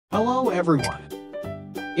Hello everyone.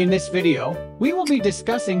 In this video, we will be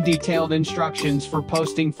discussing detailed instructions for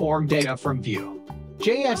posting form data from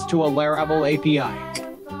VueJS to a Laravel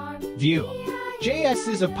API. VueJS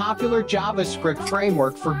is a popular JavaScript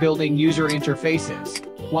framework for building user interfaces,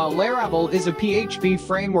 while Laravel is a PHP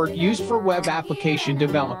framework used for web application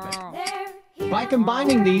development. By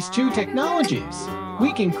combining these two technologies,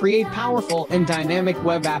 we can create powerful and dynamic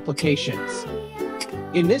web applications.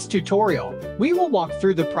 In this tutorial, we will walk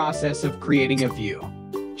through the process of creating a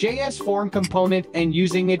VueJS form component and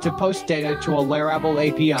using it to post data to a Laravel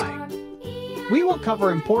API. We will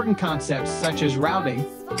cover important concepts such as routing,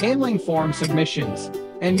 handling form submissions,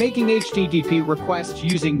 and making HTTP requests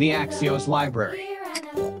using the Axios library.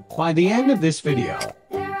 By the end of this video,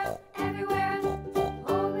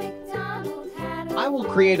 I will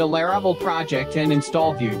create a Laravel project and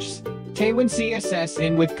install VueJS and CSS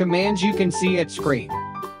in with commands you can see at screen.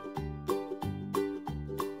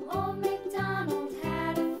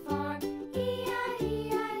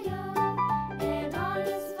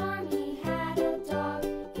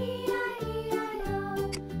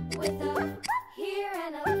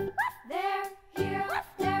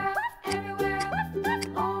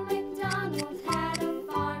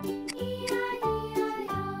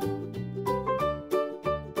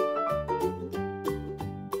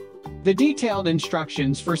 The detailed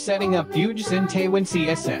instructions for setting up VueJS and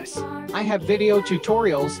CSS. I have video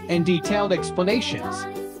tutorials and detailed explanations.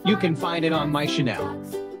 You can find it on my channel.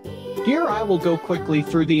 Here I will go quickly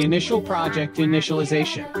through the initial project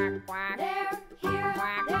initialization.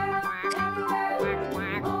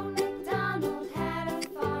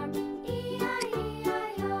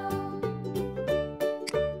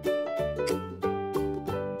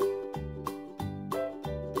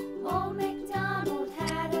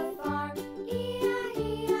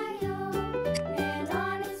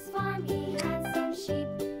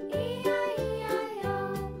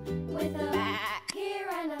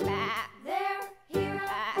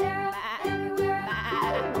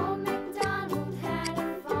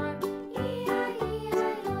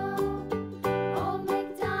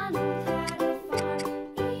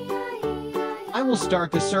 I will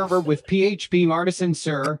start the server with PHP artisan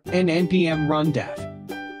ser and npm run dev.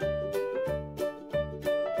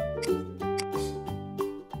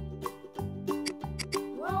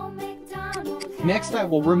 Next, I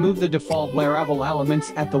will remove the default Laravel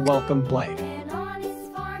elements at the welcome blade.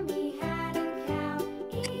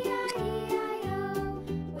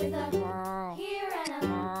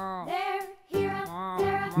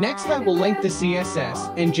 Next, I will link the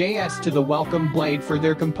CSS and JS to the welcome blade for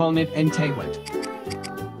their component entitlement.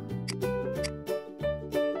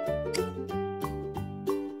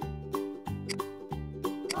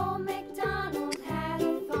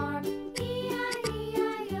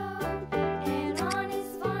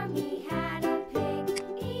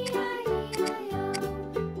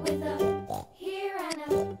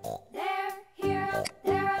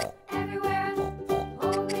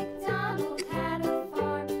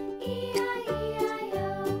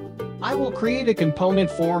 I will create a component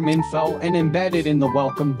form info and embed it in the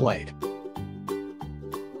welcome blade.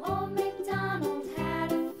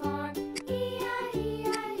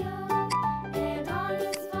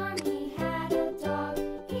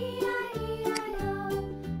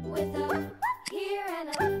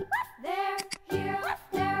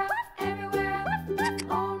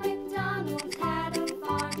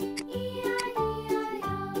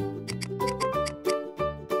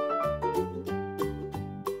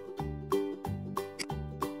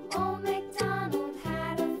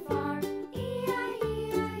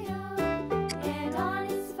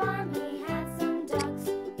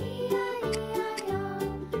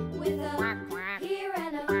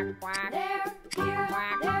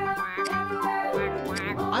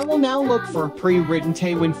 I will now look for a pre-written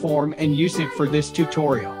Tailwind form and use it for this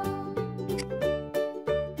tutorial.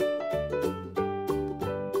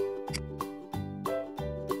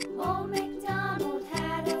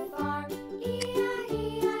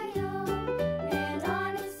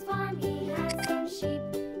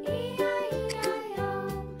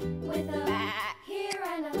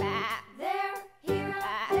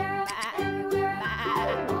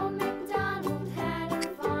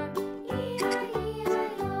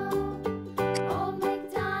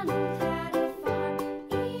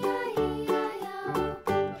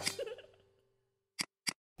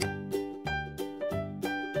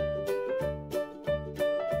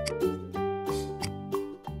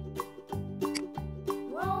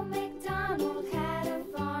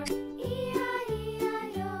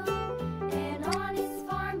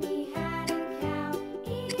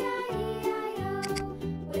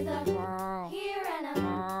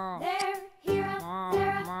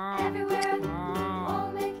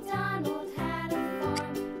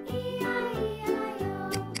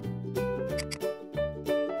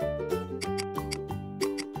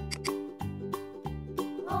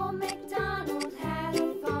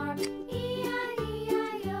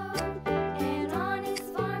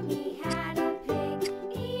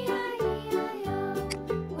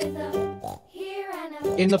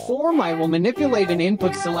 In the form, I will manipulate an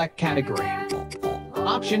input select category.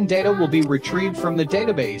 Option data will be retrieved from the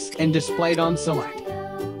database and displayed on select.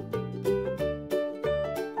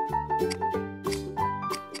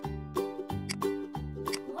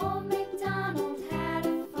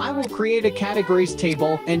 I will create a categories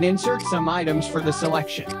table and insert some items for the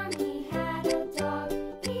selection.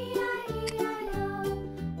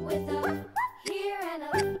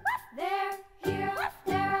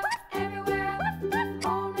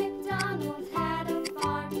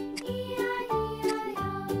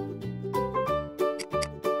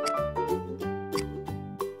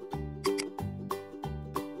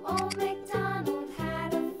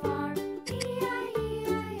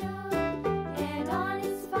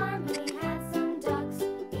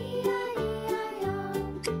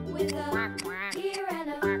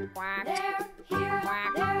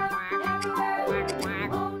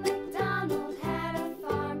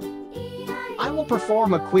 I will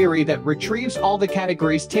perform a query that retrieves all the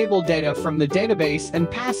categories table data from the database and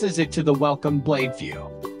passes it to the welcome blade view.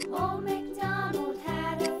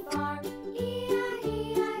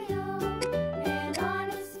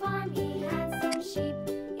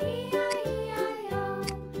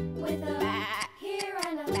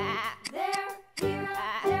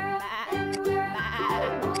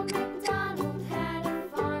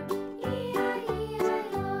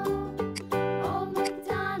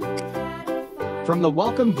 From the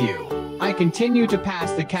welcome view, I continue to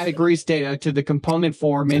pass the categories data to the component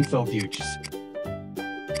form info views.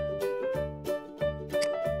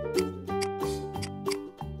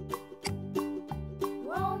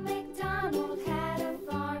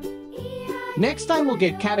 Next, I will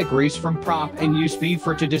get categories from prop and use V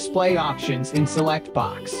for to display options in select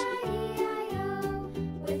box.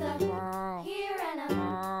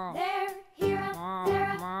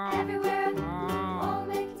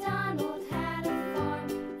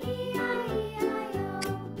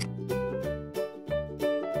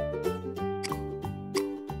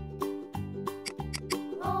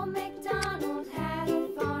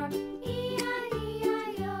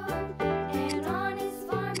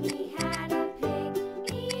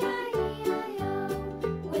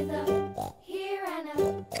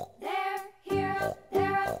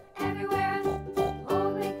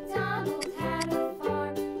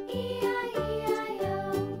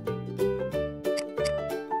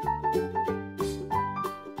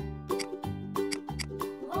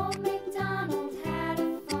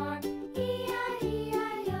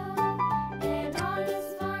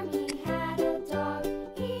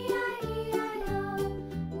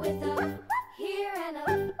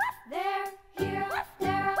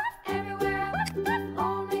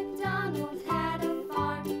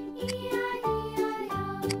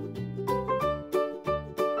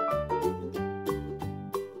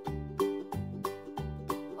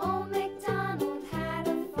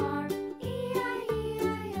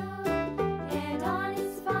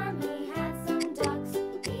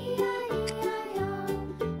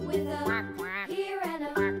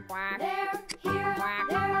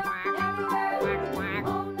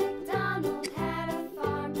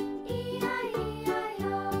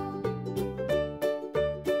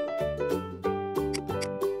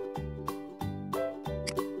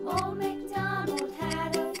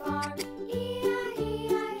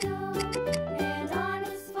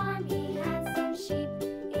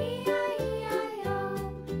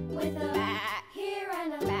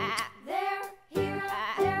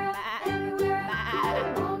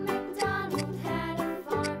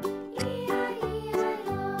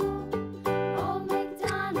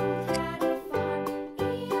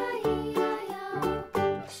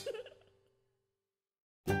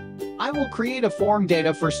 I will create a form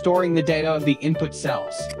data for storing the data of the input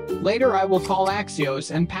cells. Later, I will call Axios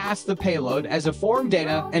and pass the payload as a form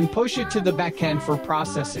data and push it to the backend for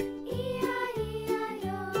processing.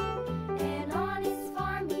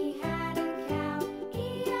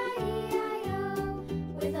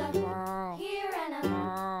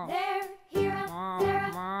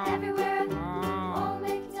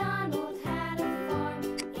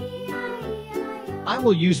 I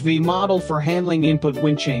will use V model for handling input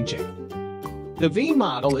when changing. The V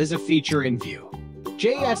model is a feature in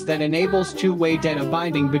VueJS that enables two-way data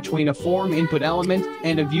binding between a form input element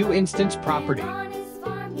and a Vue instance property.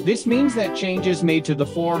 This means that changes made to the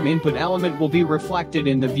form input element will be reflected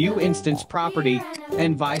in the Vue instance property,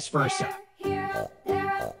 and vice versa.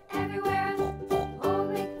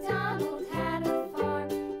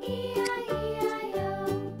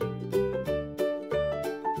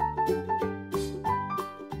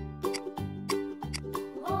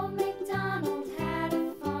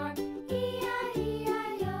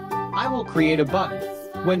 I will create a button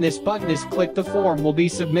When this button is clicked, the form will be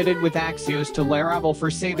submitted with Axios to Laravel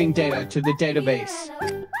for saving data to the database.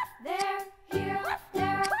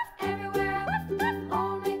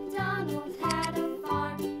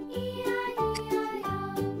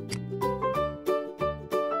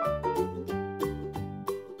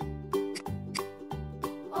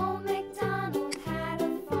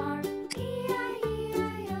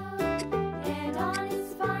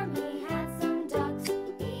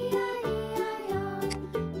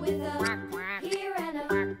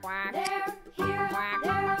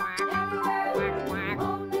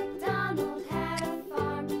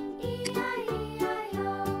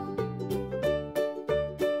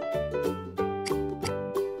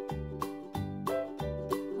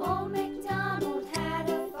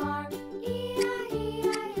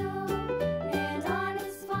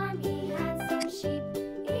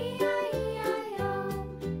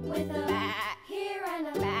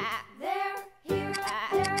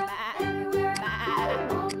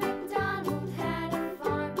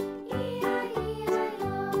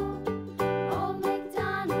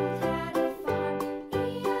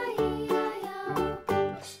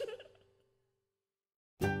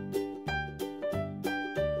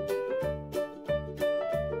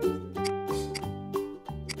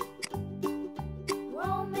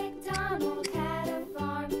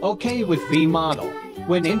 OK with V model.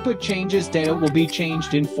 When input changes, data will be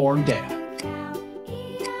changed in form data.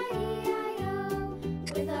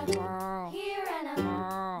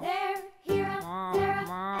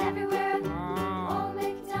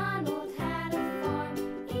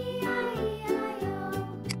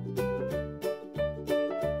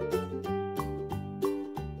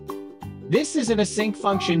 This is an async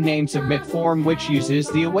function named submitForm, which uses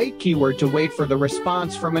the await keyword to wait for the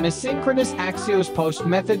response from an asynchronous Axios post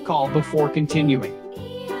method call before continuing.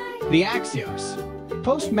 The Axios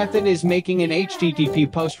post method is making an HTTP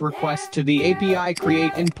post request to the API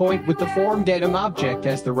create endpoint with the form datum object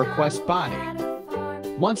as the request body.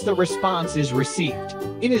 Once the response is received,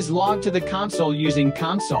 it is logged to the console using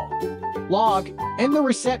console log, and the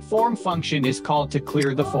reset form function is called to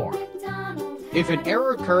clear the form. If an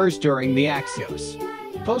error occurs during the Axios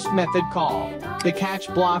post method call, the catch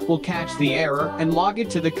block will catch the error and log it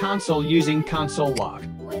to the console using console log.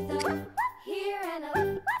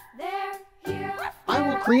 I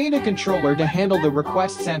will create a controller to handle the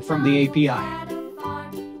request sent from the API.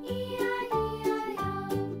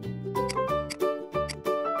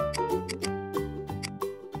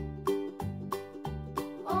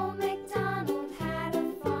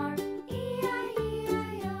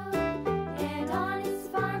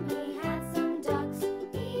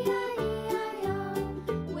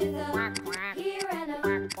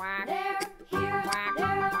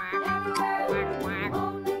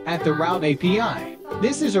 At the route API.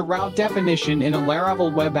 This is a route definition in a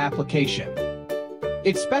Laravel web application.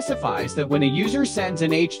 It specifies that when a user sends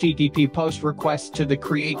an HTTP post request to the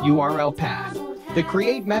create URL path, the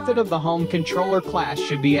create method of the home controller class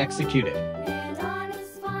should be executed.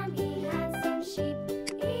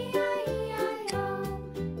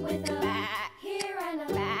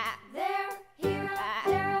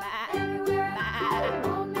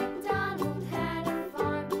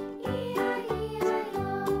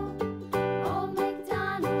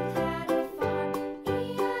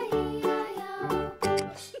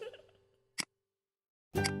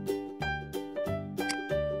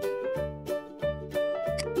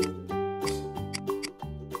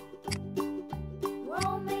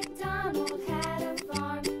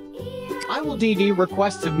 I will DD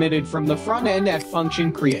request submitted from the front end at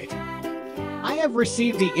function create. I have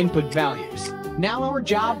received the input values. Now our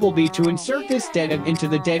job will be to insert this data into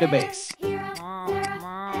the database.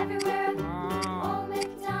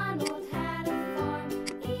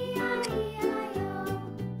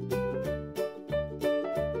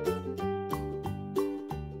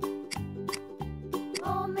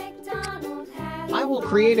 I will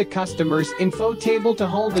create a customer's info table to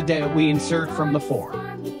hold the data we insert from the form.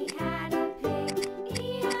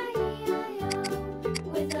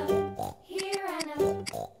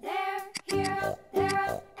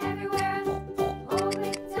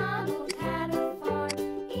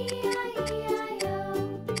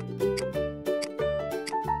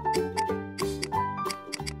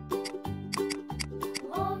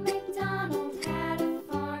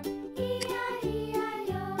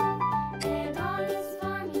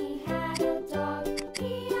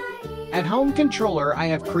 At home controller, I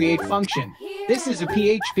have create function. This is a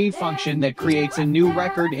PHP function that creates a new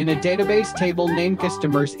record in a database table named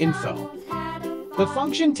customers info. The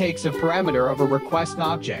function takes a parameter of a request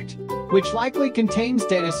object, which likely contains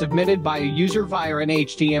data submitted by a user via an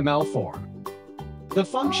HTML form. The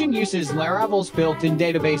function uses Laravel's built-in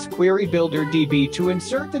database query builder DB to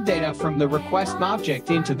insert the data from the request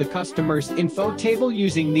object into the customer's info table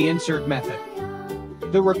using the insert method.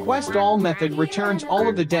 The request_all method returns all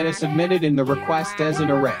of the data submitted in the request as an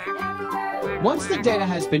array. Once the data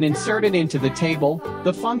has been inserted into the table,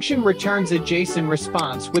 the function returns a JSON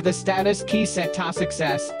response with a status key set to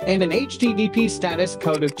success and an HTTP status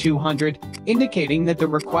code of 200, indicating that the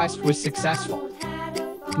request was successful.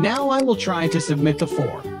 Now I will try to submit the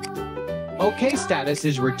form. OK status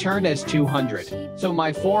is returned as 200, so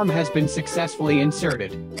my form has been successfully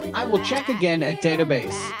inserted. I will check again at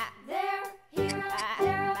database.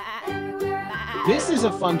 This is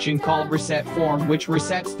a function called resetForm which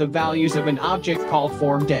resets the values of an object called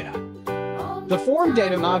form_data. The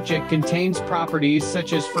form_data object contains properties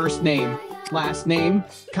such as first name, last name,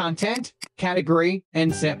 content, category,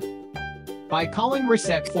 and sim. By calling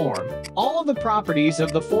resetForm, all of the properties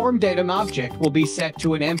of the form_data object will be set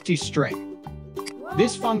to an empty string.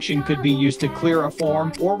 This function could be used to clear a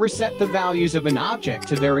form or reset the values of an object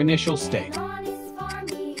to their initial state.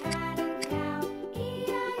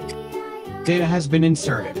 Data has been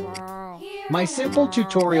inserted. My simple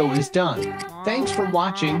tutorial is done. Thanks for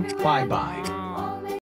watching. Bye-bye.